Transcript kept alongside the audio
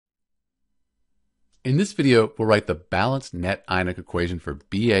In this video, we'll write the balanced net ionic equation for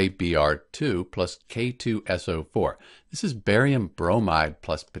BaBr2 plus K2SO4. This is barium bromide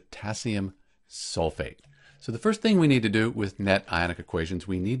plus potassium sulfate. So the first thing we need to do with net ionic equations,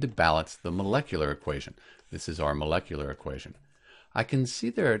 we need to balance the molecular equation. This is our molecular equation. I can see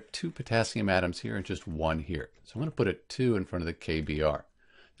there are two potassium atoms here and just one here. So I'm going to put a 2 in front of the KBr.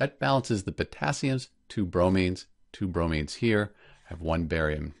 That balances the potassiums, two bromines here. I have one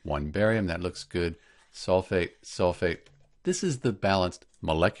barium, that looks good. Sulfate, sulfate. This is the balanced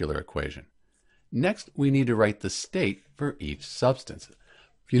molecular equation. Next, we need to write the state for each substance.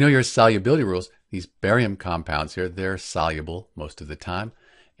 If you know your solubility rules, these barium compounds here, they're soluble most of the time.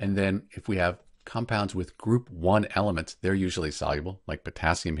 And then if we have compounds with group 1 elements, they're usually soluble, like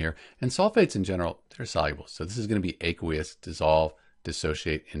potassium here. And sulfates in general, they're soluble. So this is going to be aqueous, dissolve,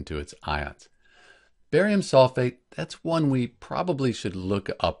 dissociate into its ions. Barium sulfate, that's one we probably should look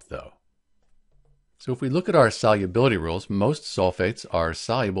up though. So if we look at our solubility rules, most sulfates are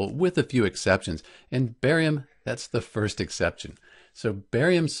soluble with a few exceptions. And barium, that's the first exception. So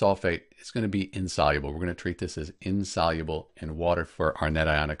barium sulfate is going to be insoluble. We're going to treat this as insoluble in water for our net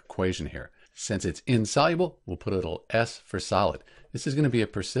ionic equation here. Since it's insoluble, we'll put a little S for solid. This is going to be a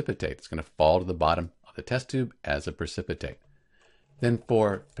precipitate. It's going to fall to the bottom of the test tube as a precipitate. Then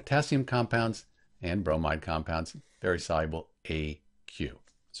for potassium compounds and bromide compounds, very soluble, AQ.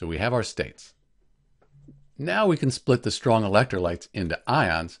 So we have our states. Now we can split the strong electrolytes into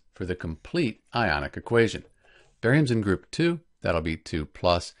ions for the complete ionic equation. Barium's in group 2, that'll be 2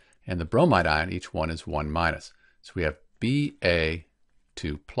 plus, and the bromide ion, each one is 1 minus. So we have Ba2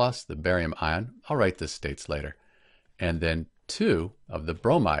 plus, the barium ion, I'll write the states later, and then 2 of the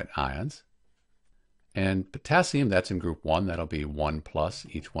bromide ions, and potassium, that's in group 1, that'll be 1 plus,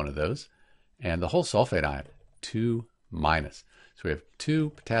 each one of those, and the whole sulfate ion, 2 minus. So we have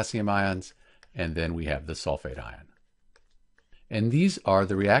 2 potassium ions, and then we have the sulfate ion. And these are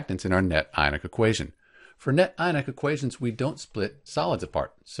the reactants in our net ionic equation. For net ionic equations, we don't split solids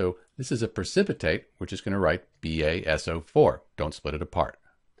apart. So this is a precipitate. We're just going to write BaSO4. Don't split it apart.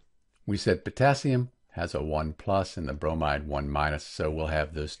 We said potassium has a 1 plus and the bromide 1 minus. So we'll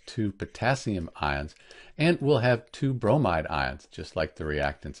have those 2 potassium ions and we'll have 2 bromide ions, just like the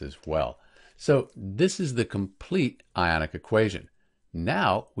reactants as well. So this is the complete ionic equation.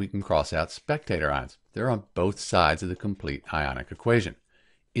 Now we can cross out spectator ions. They're on both sides of the complete ionic equation.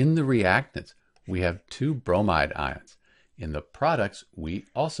 In the reactants, we have 2 bromide ions. In the products, we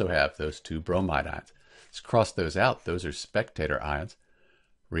also have those 2 bromide ions. Let's cross those out. Those are spectator ions.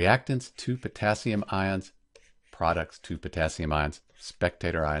 Reactants, 2 potassium ions. Products, 2 potassium ions.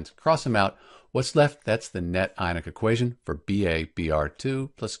 Spectator ions. Cross them out. What's left? That's the net ionic equation for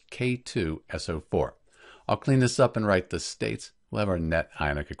BaBr2 plus K2SO4. I'll clean this up and write the states. We'll have our net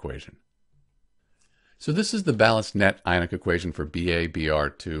ionic equation. So this is the balanced net ionic equation for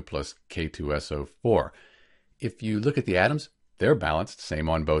BaBr2 plus K2SO4. If you look at the atoms, they're balanced, same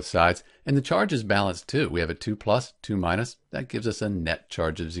on both sides, and the charge is balanced too. We have a 2 plus, 2 minus. That gives us a net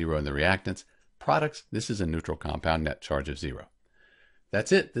charge of 0 in the reactants. Products, this is a neutral compound, net charge of 0.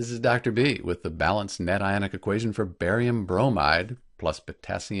 That's it. This is Dr. B with the balanced net ionic equation for barium bromide plus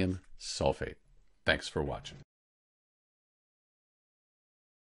potassium sulfate. Thanks for watching.